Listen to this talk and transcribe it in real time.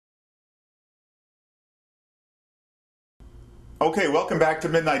Okay, welcome back to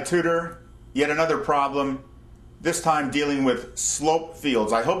Midnight Tutor. Yet another problem, this time dealing with slope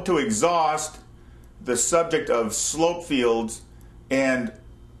fields. I hope to exhaust the subject of slope fields and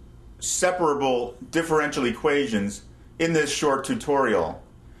separable differential equations in this short tutorial.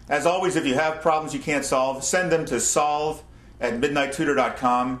 As always, if you have problems you can't solve, send them to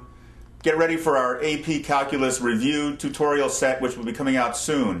solve@midnighttutor.com. Get ready for our AP Calculus review tutorial set, which will be coming out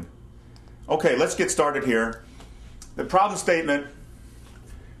soon. Okay, let's get started here. The problem statement: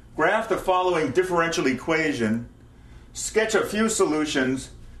 graph the following differential equation, sketch a few solutions,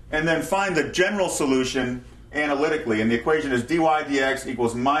 and then find the general solution analytically. And the equation is dy dx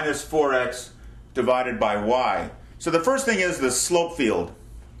equals minus 4x divided by y. So the first thing is the slope field.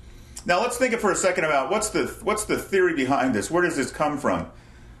 Now let's think for a second about what's the theory behind this. Where does this come from?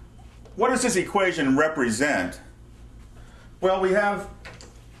 What does this equation represent? Well, we have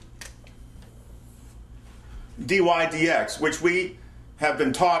dy dx, which we have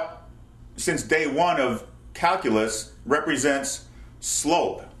been taught since day one of calculus, represents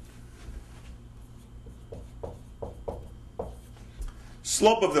slope.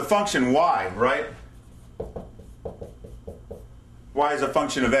 Slope of the function y, right? Y is a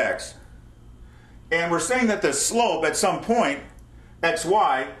function of x. And we're saying that the slope at some point,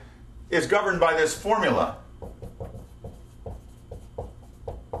 xy, is governed by this formula.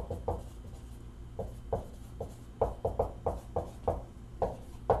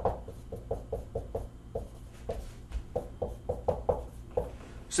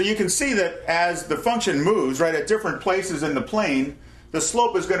 So you can see that as the function moves, right, at different places in the plane, the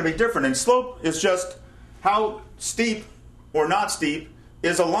slope is going to be different. And slope is just how steep or not steep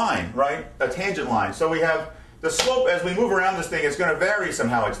is a line, right? A tangent line. So we have the slope as we move around this thing is going to vary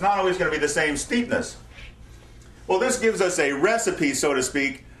somehow. It's not always going to be the same steepness. Well, this gives us a recipe, so to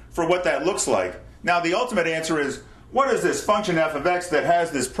speak, for what that looks like. Now, the ultimate answer is, what is this function f of x that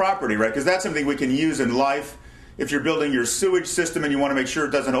has this property, right? Because that's something we can use in life. If you're building your sewage system and you want to make sure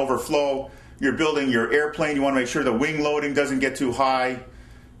it doesn't overflow, you're building your airplane, you want to make sure the wing loading doesn't get too high,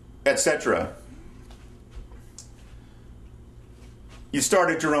 etc. You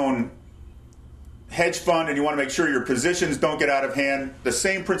started your own hedge fund and you want to make sure your positions don't get out of hand. The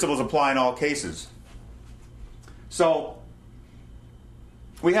same principles apply in all cases. So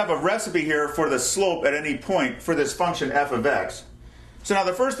we have a recipe here for the slope at any point for this function f of x. So now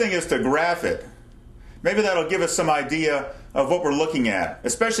the first thing is to graph it. Maybe that'll give us some idea of what we're looking at.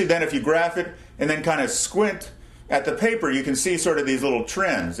 Especially then if you graph it and then kind of squint at the paper, you can see sort of these little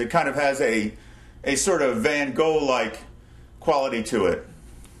trends. It kind of has a sort of Van Gogh-like quality to it.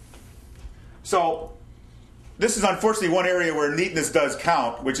 So this is unfortunately one area where neatness does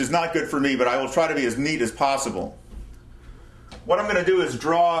count, which is not good for me, but I will try to be as neat as possible. What I'm going to do is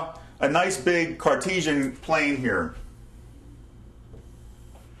draw a nice big Cartesian plane here.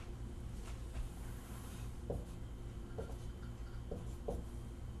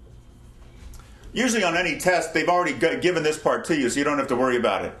 Usually on any test, they've already given this part to you, so you don't have to worry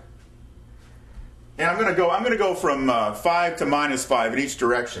about it. And I'm going to go from 5 to minus 5 in each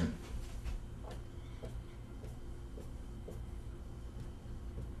direction.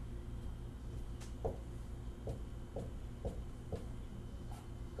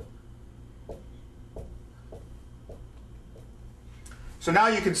 So now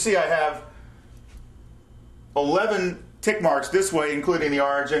you can see I have 11 tick marks this way, including the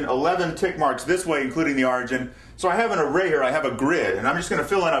origin, 11 tick marks this way, including the origin. So I have an array here, I have a grid, and I'm just going to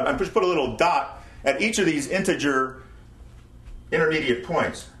fill in, I'm just put a little dot at each of these integer intermediate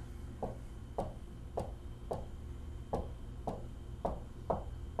points.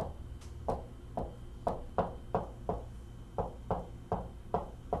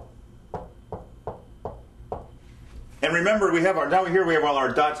 And remember, we have all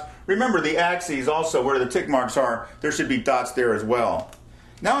our dots. Remember the axes also, where the tick marks are, there should be dots there as well.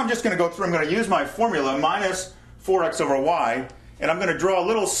 Now I'm just going to go through, I'm going to use my formula, minus 4x over y, and I'm going to draw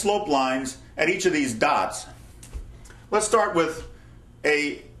little slope lines at each of these dots. Let's start with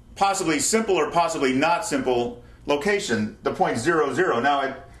a possibly simple or possibly not simple location, the point 0, 0. Now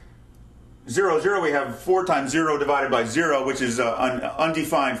at 0, 0 we have 4 times 0 divided by 0, which is an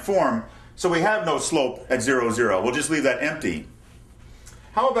undefined form. So we have no slope at 0, 0. We'll just leave that empty.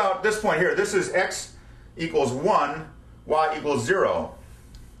 How about this point here? This is x equals 1, y equals 0.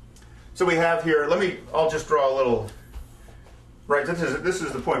 So we have here, I'll just draw a little, right, this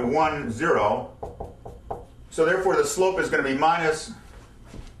is the point 1, 0. So therefore the slope is going to be minus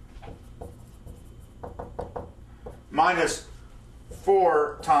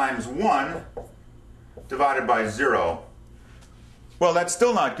 4 times 1 divided by 0. Well, that's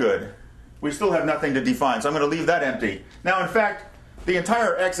still not good. We still have nothing to define, so I'm going to leave that empty. Now, in fact, the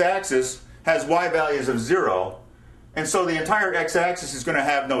entire x-axis has y values of 0, and so the entire x-axis is going to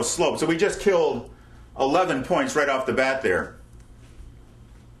have no slope. So we just killed 11 points right off the bat there.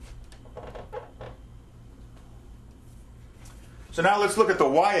 So now let's look at the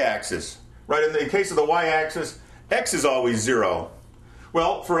y-axis. Right, in the case of the y-axis, x is always 0.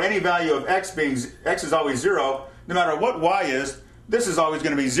 Well, for any value of x being x is always 0, no matter what y is, this is always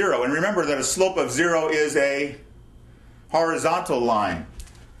going to be 0. And remember that a slope of 0 is a horizontal line.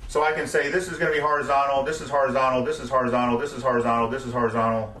 So I can say this is going to be horizontal, this is horizontal, this is horizontal, this is horizontal, this is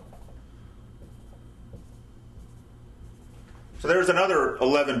horizontal. So there's another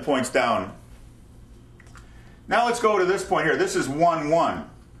 11 points down. Now let's go to this point here. This is 1, 1.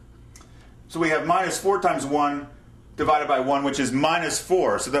 So we have minus 4 times 1 divided by 1, which is minus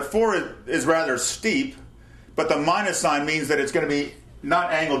 4. So that 4 is rather steep, but the minus sign means that it's going to be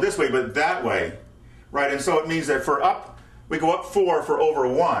not angled this way, but that way. Right? And so it means that for up, we go up 4 for over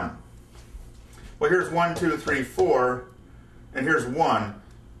 1. Well, here's 1, 2, 3, 4, and here's 1.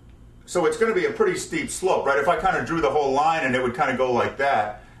 So it's going to be a pretty steep slope, right? If I kind of drew the whole line and it would kind of go like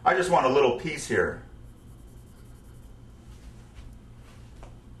that, I just want a little piece here.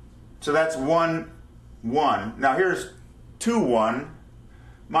 So that's 1, 1. Now here's 2, 1.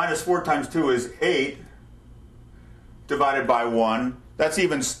 Minus 4 times 2 is 8 divided by 1. That's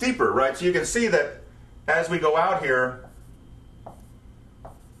even steeper, right? So you can see that as we go out here,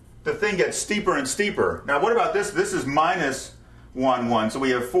 the thing gets steeper and steeper. Now what about this? This is minus 1, 1. So we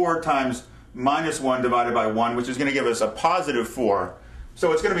have 4 times minus 1 divided by 1, which is going to give us a positive 4.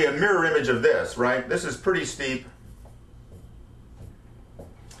 So it's going to be a mirror image of this, right? This is pretty steep.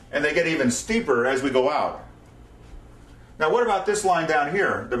 And they get even steeper as we go out. Now what about this line down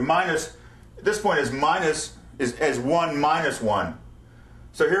here? The minus, this point is minus, is as 1 minus 1.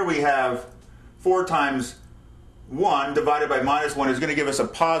 So here we have 4 times 1 divided by minus 1 is going to give us a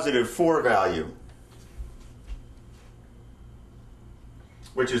positive 4 value.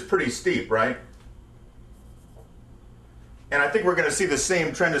 Which is pretty steep, right? And I think we're going to see the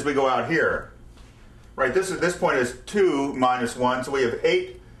same trend as we go out here. Right, this point is 2 minus 1, so we have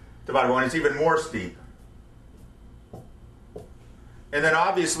 8 divided by 1. It's even more steep. And then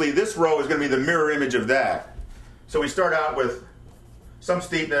obviously this row is going to be the mirror image of that. So we start out with some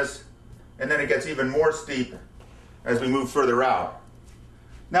steepness, and then it gets even more steep as we move further out.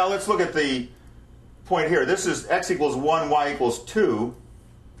 Now let's look at the point here. This is x equals 1, y equals 2.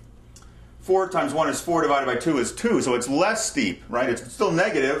 4 times 1 is 4 divided by 2 is 2, so it's less steep, right? It's still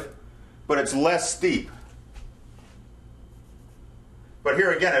negative, but it's less steep. But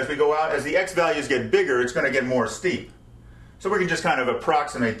here again, as we go out, as the x values get bigger, it's going to get more steep. So we can just kind of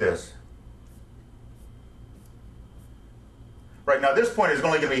approximate this. Right, now this point is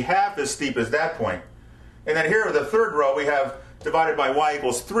only going to be half as steep as that point. And then here, the third row, we have divided by y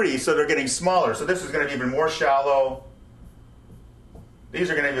equals 3, so they're getting smaller. So this is going to be even more shallow. These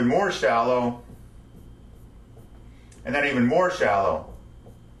are going to be even more shallow. And then even more shallow.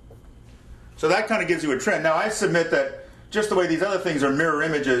 So that kind of gives you a trend. Now I submit that just the way these other things are mirror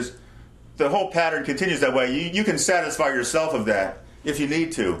images, the whole pattern continues that way. You can satisfy yourself of that if you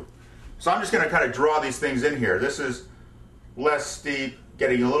need to. So I'm just going to kind of draw these things in here. This is less steep,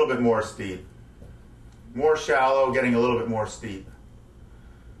 getting a little bit more steep. More shallow, getting a little bit more steep.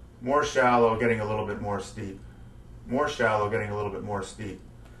 More shallow, getting a little bit more steep. More shallow, getting a little bit more steep.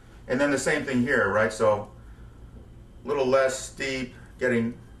 And then the same thing here, right? So a little less steep,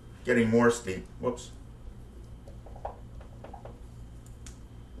 getting more steep. Whoops.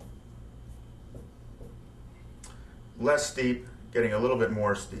 Less steep, getting a little bit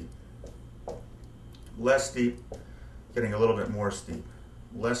more steep. Less steep, getting a little bit more steep.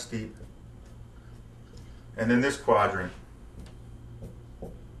 Less steep. And then this quadrant.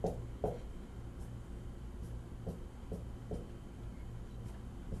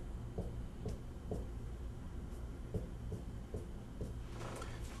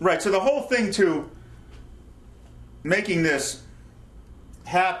 Right, so the whole thing to making this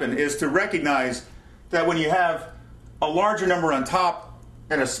happen is to recognize that when you have a larger number on top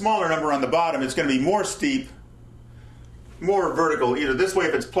and a smaller number on the bottom, it's going to be more steep, more vertical, either this way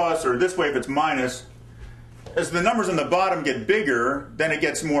if it's plus or this way if it's minus. As the numbers on the bottom get bigger, then it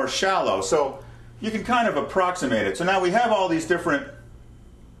gets more shallow. So you can kind of approximate it. So now we have all these different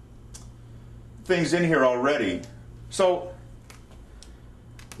things in here already. So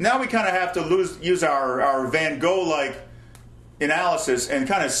now we kind of have to use our Van Gogh-like analysis and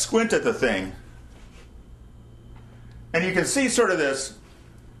kind of squint at the thing. And you can see sort of this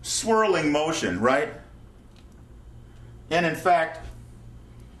swirling motion, right? And in fact,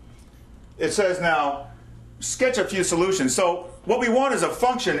 it says now, sketch a few solutions. So what we want is a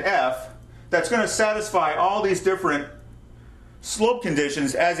function f that's going to satisfy all these different slope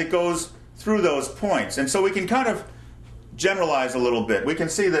conditions as it goes through those points. And so we can kind of generalize a little bit. We can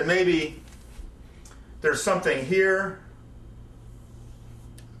see that maybe there's something here,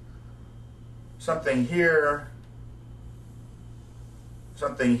 something here,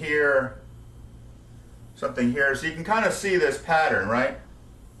 something here, something here. So you can kind of see this pattern, right?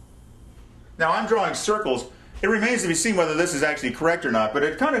 Now I'm drawing circles. It remains to be seen whether this is actually correct or not, but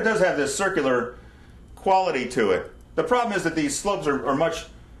it kind of does have this circular quality to it. The problem is that these slopes are much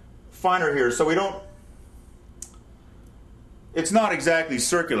finer here, so we don't, it's not exactly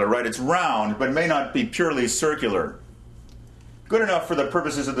circular, right? It's round, but may not be purely circular. Good enough for the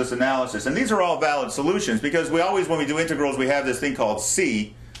purposes of this analysis. And these are all valid solutions because we always, when we do integrals, we have this thing called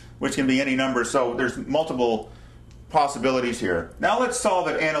c, which can be any number, so there's multiple possibilities here. Now let's solve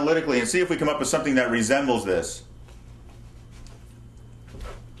it analytically and see if we come up with something that resembles this.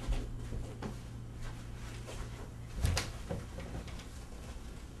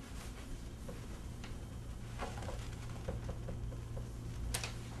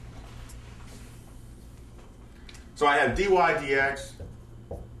 So I have dy dx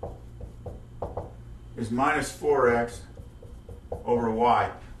is minus 4x over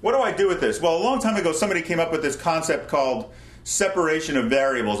y. What do I do with this? Well, a long time ago somebody came up with this concept called separation of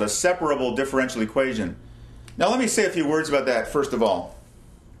variables, a separable differential equation. Now let me say a few words about that first of all.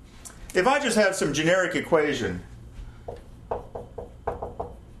 If I just have some generic equation,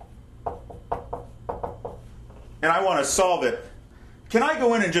 and I want to solve it, can I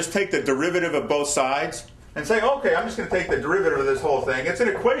go in and just take the derivative of both sides and say, okay, I'm just going to take the derivative of this whole thing. It's an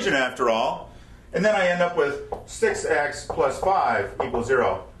equation after all. And then I end up with 6x plus 5 equals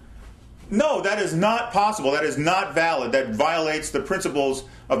 0. No, that is not possible. That is not valid. That violates the principles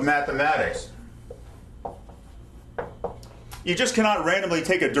of mathematics. You just cannot randomly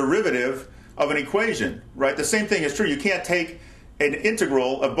take a derivative of an equation, right? The same thing is true. You can't take an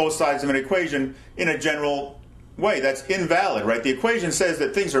integral of both sides of an equation in a general way. That's invalid, right? The equation says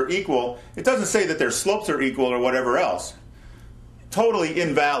that things are equal. It doesn't say that their slopes are equal or whatever else. Totally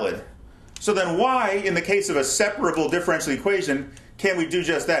invalid. So then why, in the case of a separable differential equation, can we do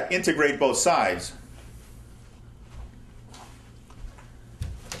just that, integrate both sides?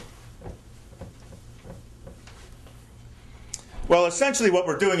 Well, essentially what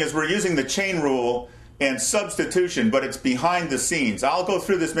we're doing is we're using the chain rule and substitution, but it's behind the scenes. I'll go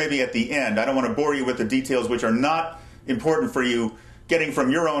through this maybe at the end. I don't want to bore you with the details which are not important for you getting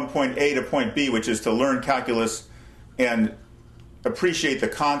from your own point A to point B, which is to learn calculus and appreciate the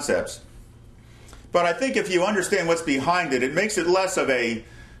concepts. But I think if you understand what's behind it, it makes it less of a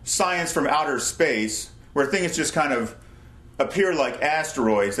science from outer space, where things just kind of appear like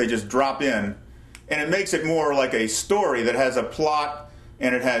asteroids, they just drop in, and it makes it more like a story that has a plot,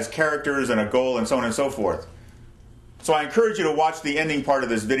 and it has characters and a goal and so on and so forth. So I encourage you to watch the ending part of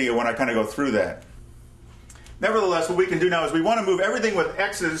this video when I kind of go through that. Nevertheless, what we can do now is we want to move everything with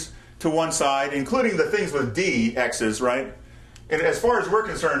x's to one side, including the things with dx's, right? And as far as we're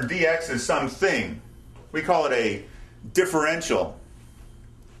concerned, dx is something. We call it a differential.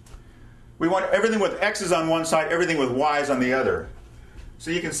 We want everything with x's on one side, everything with y's on the other.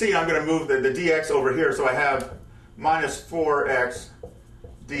 So you can see I'm going to move the dx over here, so I have minus 4x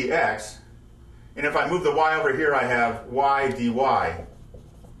dx. And if I move the y over here, I have y dy.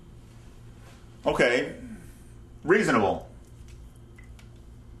 Okay, reasonable.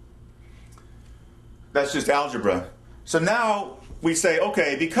 That's just algebra. So now we say,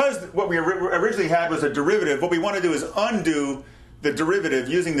 okay, because what we originally had was a derivative, what we want to do is undo the derivative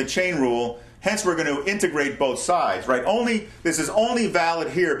using the chain rule. Hence, we're going to integrate both sides, right? This is only valid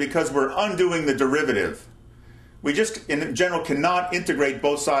here because we're undoing the derivative. We just, in general, cannot integrate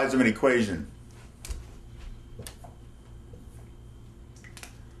both sides of an equation.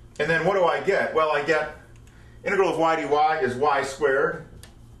 And then what do I get? Well, I get integral of y dy is y squared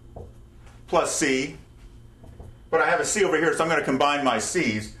plus c. But I have a c over here, so I'm going to combine my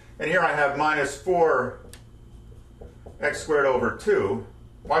c's. And here I have minus 4x squared over 2,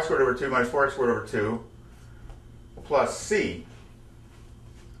 y squared over 2 minus 4x squared over 2, plus c.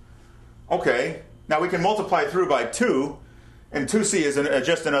 Okay, now we can multiply through by 2, and 2c is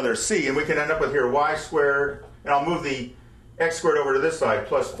just another c, and we can end up with here y squared, and I'll move the x squared over to this side,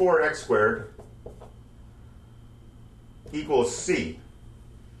 plus 4x squared equals c.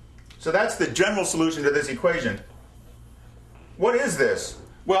 So that's the general solution to this equation. What is this?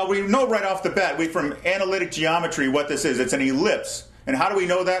 Well, we know right off the bat, from analytic geometry, what this is. It's an ellipse. And how do we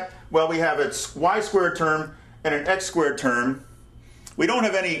know that? Well, we have its y squared term and an x squared term, we don't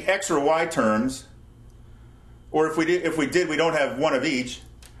have any x or y terms, or if we did, we don't have one of each.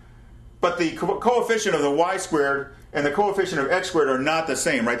 But the coefficient of the y squared and the coefficient of x squared are not the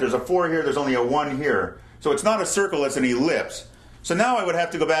same, right? There's a 4 here, there's only a 1 here. So it's not a circle, it's an ellipse. So now I would have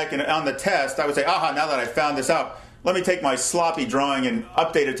to go back and on the test, I would say, aha, now that I found this out, let me take my sloppy drawing and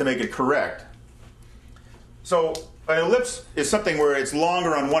update it to make it correct. So an ellipse is something where it's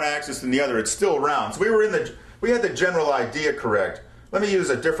longer on one axis than the other. It's still round. So we had the general idea correct. Let me use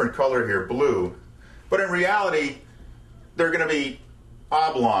a different color here, blue. But in reality, they're going to be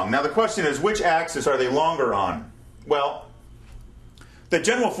oblong. Now the question is, which axis are they longer on? Well, the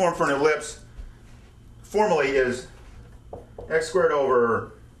general form for an ellipse formally is x squared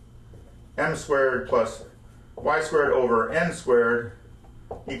over m squared plus y squared over n squared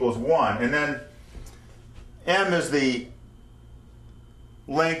equals 1. And then m is the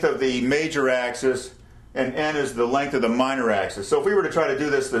length of the major axis, and n is the length of the minor axis. So if we were to try to do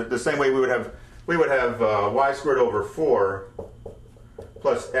this the same way, we would have y squared over 4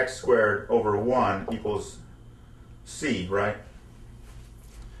 plus x squared over 1 equals c, right?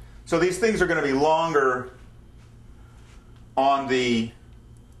 So these things are going to be longer on the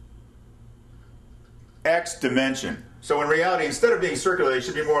x dimension. So in reality, instead of being circular, they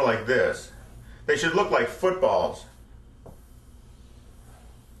should be more like this. They should look like footballs.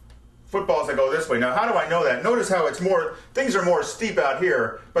 Footballs that go this way. Now, how do I know that? Notice how things are more steep out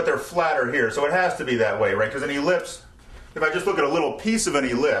here, but they're flatter here. So it has to be that way, right? Because an ellipse, if I just look at a little piece of an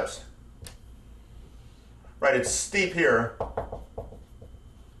ellipse, right, it's steep here,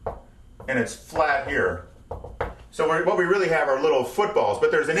 and it's flat here. So what we really have are little footballs,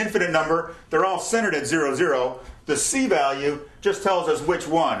 but there's an infinite number. They're all centered at 0, 0. The c value just tells us which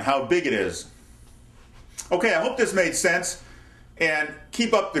one, how big it is. Okay, I hope this made sense, and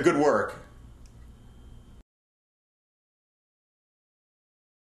keep up the good work.